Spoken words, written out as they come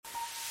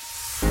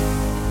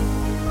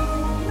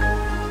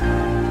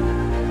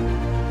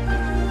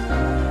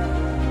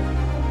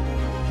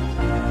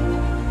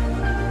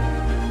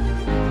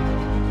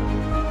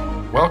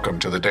Welcome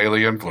to the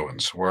Daily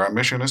Influence, where our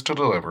mission is to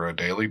deliver a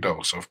daily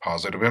dose of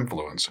positive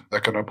influence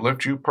that can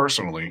uplift you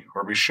personally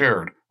or be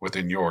shared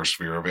within your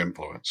sphere of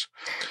influence.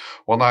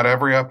 While not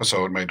every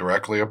episode may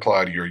directly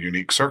apply to your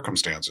unique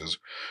circumstances,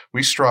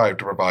 we strive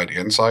to provide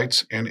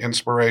insights and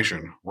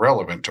inspiration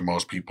relevant to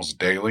most people's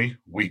daily,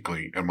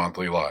 weekly, and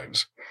monthly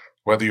lives.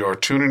 Whether you're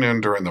tuning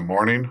in during the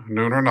morning,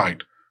 noon, or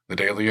night, the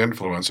Daily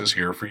Influence is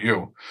here for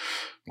you.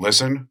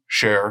 Listen,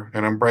 share,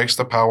 and embrace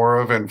the power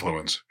of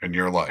influence in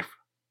your life.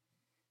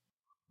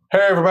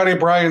 Hey everybody,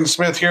 Brian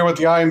Smith here with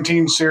the I Am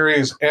Team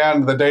series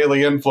and the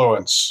Daily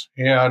Influence.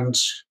 And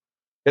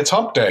it's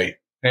hump day,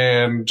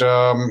 and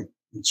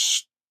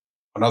it's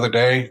another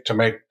day to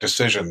make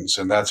decisions.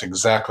 And that's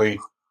exactly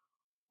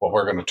what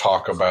we're going to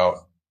talk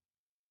about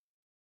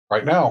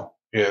right now,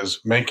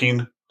 is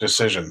making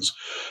decisions.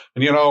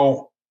 And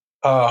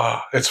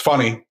it's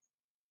funny.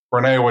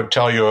 Renee would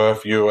tell you,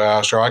 if you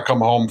asked her, I come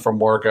home from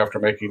work after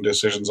making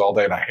decisions all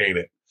day and I hate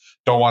it.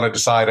 Don't want to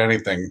decide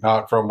anything,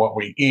 not from what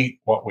we eat,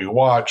 what we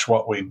watch,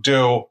 what we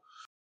do.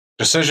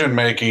 Decision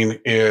making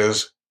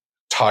is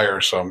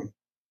tiresome.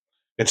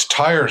 It's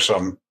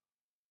tiresome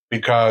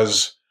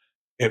because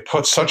it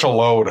puts such a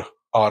load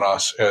on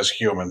us as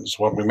humans.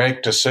 When we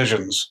make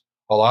decisions,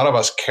 a lot of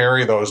us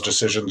carry those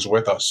decisions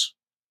with us.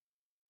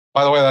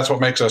 By the way, that's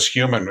what makes us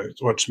human.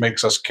 It's what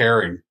makes us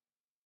caring.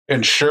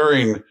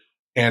 Ensuring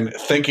and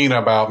thinking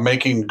about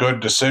making good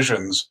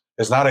decisions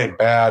is not a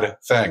bad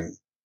thing.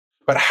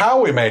 But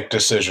how we make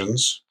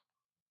decisions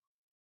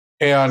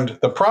and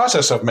the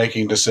process of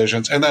making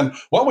decisions and then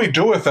what we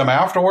do with them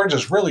afterwards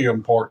is really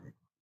important.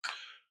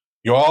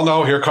 You all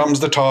know, here comes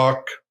the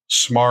talk.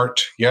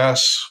 SMART.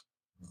 Yes,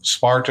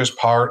 SMART is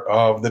part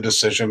of the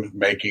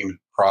decision-making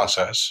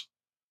process.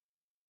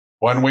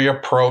 When we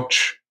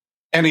approach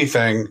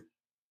anything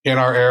in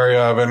our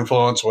area of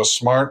influence with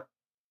SMART,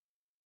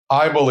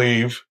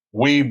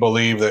 we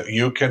believe that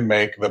you can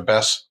make the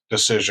best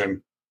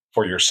decision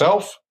for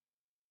yourself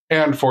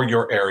and for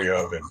your area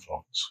of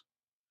influence.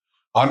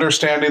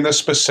 Understanding the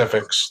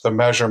specifics, the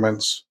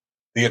measurements,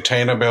 the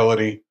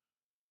attainability,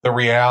 the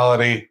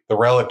reality, the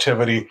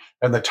relativity,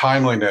 and the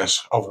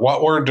timeliness of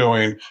what we're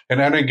doing in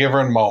any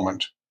given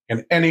moment,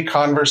 in any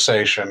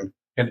conversation,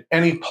 in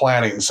any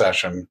planning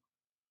session,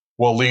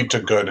 will lead to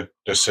good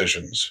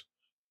decisions.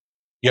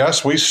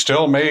 Yes, we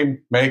still may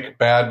make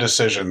bad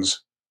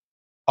decisions.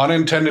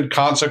 Unintended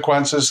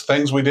consequences,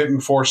 things we didn't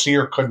foresee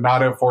or could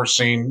not have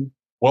foreseen,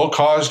 will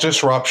cause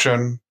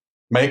disruption,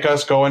 make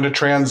us go into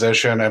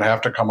transition and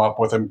have to come up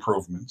with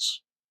improvements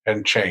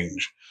and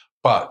change.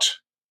 But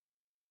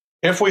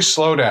if we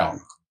slow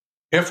down,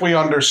 if we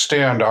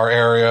understand our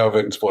area of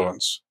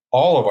influence,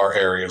 all of our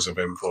areas of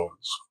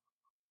influence,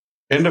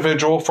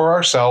 individual for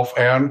ourselves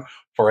and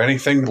for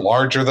anything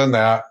larger than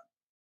that,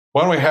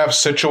 when we have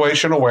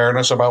situation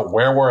awareness about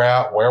where we're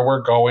at, where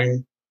we're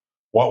going,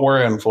 what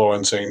we're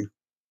influencing,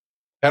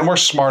 and we're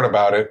smart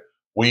about it,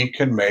 we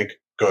can make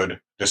good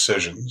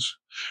decisions.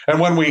 And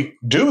when we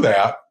do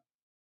that,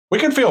 we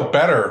can feel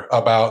better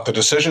about the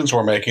decisions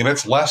we're making.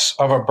 It's less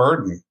of a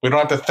burden. We don't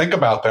have to think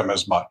about them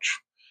as much.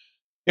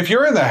 If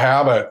you're in the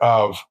habit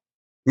of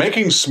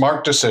making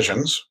smart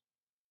decisions,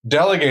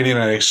 delegating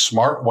in a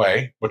smart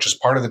way, which is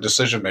part of the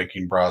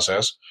decision-making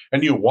process,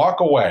 and you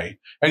walk away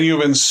and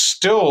you've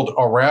instilled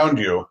around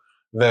you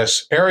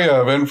this area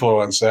of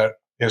influence that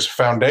is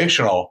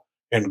foundational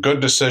in good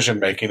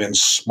decision-making, in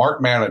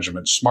smart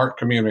management, smart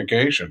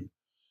communication,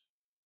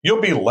 you'll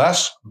be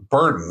less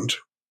burdened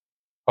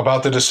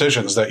about the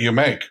decisions that you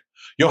make.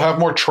 You'll have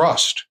more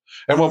trust.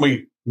 And when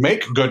we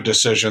make good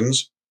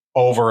decisions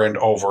over and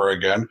over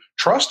again,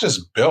 trust is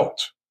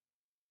built.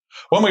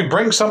 When we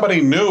bring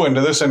somebody new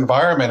into this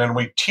environment and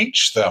we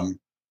teach them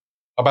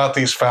about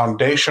these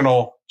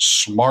foundational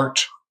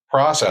smart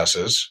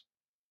processes,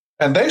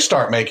 and they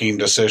start making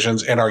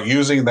decisions and are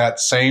using that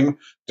same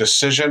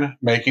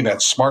decision-making,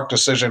 that smart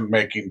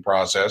decision-making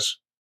process,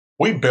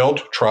 we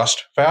build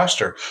trust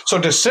faster. So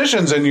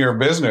decisions in your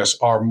business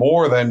are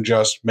more than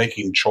just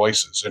making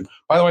choices. And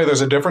by the way, there's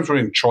a difference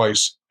between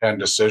choice and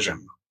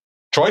decision.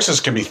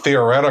 Choices can be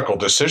theoretical.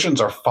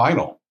 Decisions are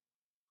final.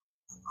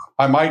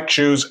 I might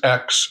choose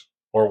X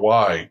or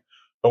Y,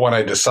 but when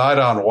I decide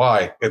on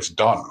Y, it's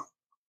done.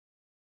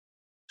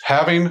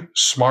 Having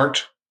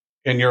smart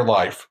in your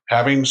life,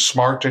 having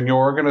smart in your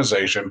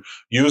organization,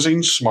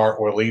 using smart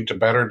will lead to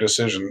better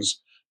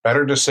decisions,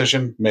 better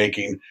decision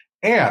making,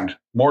 and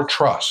more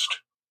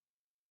trust.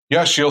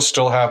 Yes, you'll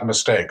still have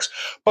mistakes,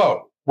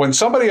 but when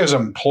somebody is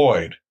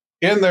employed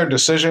in their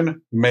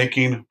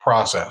decision-making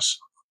process,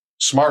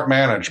 smart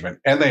management,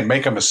 and they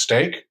make a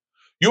mistake,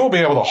 you will be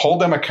able to hold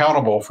them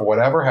accountable for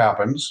whatever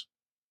happens,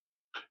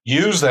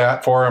 use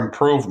that for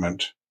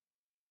improvement,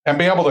 and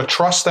be able to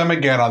trust them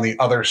again on the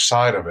other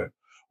side of it.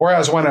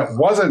 Whereas when it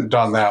wasn't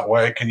done that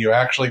way, can you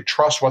actually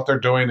trust what they're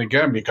doing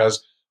again?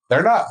 Because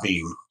they're not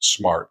being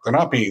smart. They're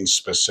not being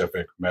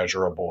specific,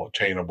 measurable,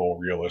 attainable,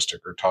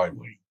 realistic, or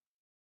timely.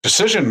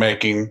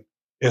 Decision-making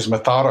is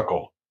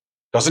methodical.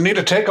 Doesn't need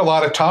to take a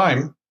lot of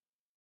time,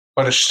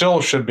 but it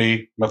still should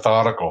be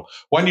methodical.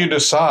 When you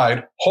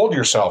decide, hold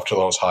yourself to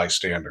those high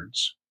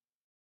standards.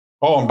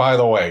 Oh, and by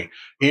the way,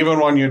 even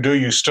when you do,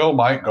 you still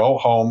might go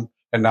home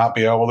and not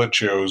be able to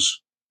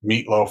choose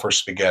meatloaf or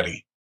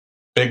spaghetti,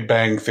 Big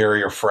Bang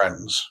Theory or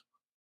Friends,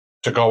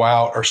 to go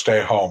out or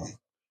stay home.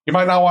 You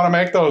might not want to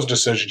make those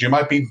decisions. You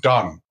might be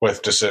done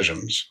with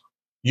decisions.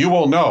 You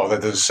will know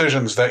that the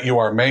decisions that you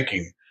are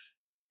making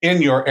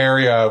in your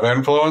area of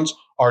influence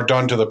are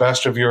done to the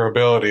best of your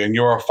ability, and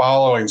you are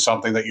following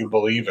something that you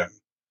believe in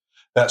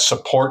that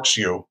supports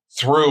you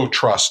through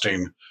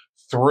trusting,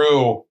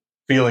 through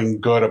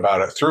feeling good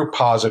about it, through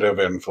positive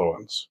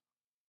influence,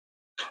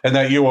 and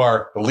that you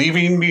are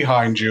leaving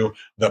behind you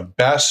the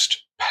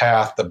best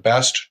path, the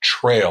best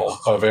trail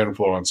of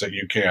influence that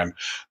you can,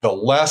 the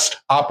less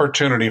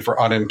opportunity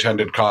for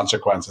unintended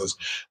consequences,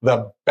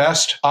 the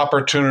best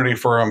opportunity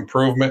for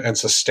improvement and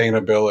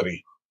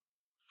sustainability,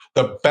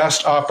 the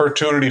best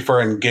opportunity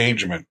for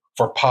engagement,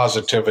 for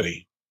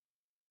positivity,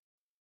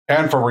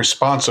 and for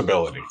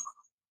responsibility.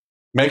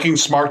 Making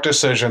smart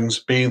decisions,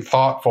 being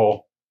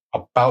thoughtful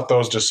about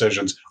those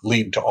decisions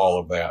lead to all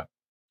of that.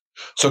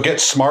 So get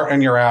smart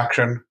in your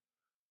action,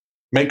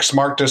 make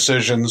smart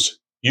decisions,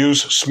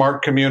 use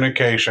smart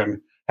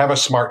communication, have a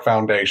smart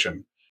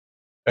foundation,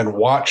 and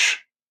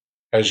watch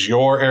as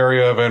your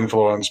area of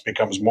influence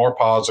becomes more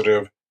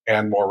positive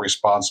and more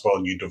responsible,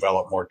 and you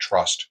develop more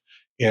trust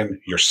in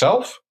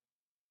yourself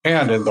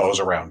and in those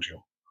around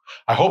you.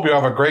 I hope you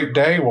have a great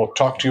day. We'll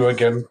talk to you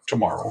again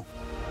tomorrow.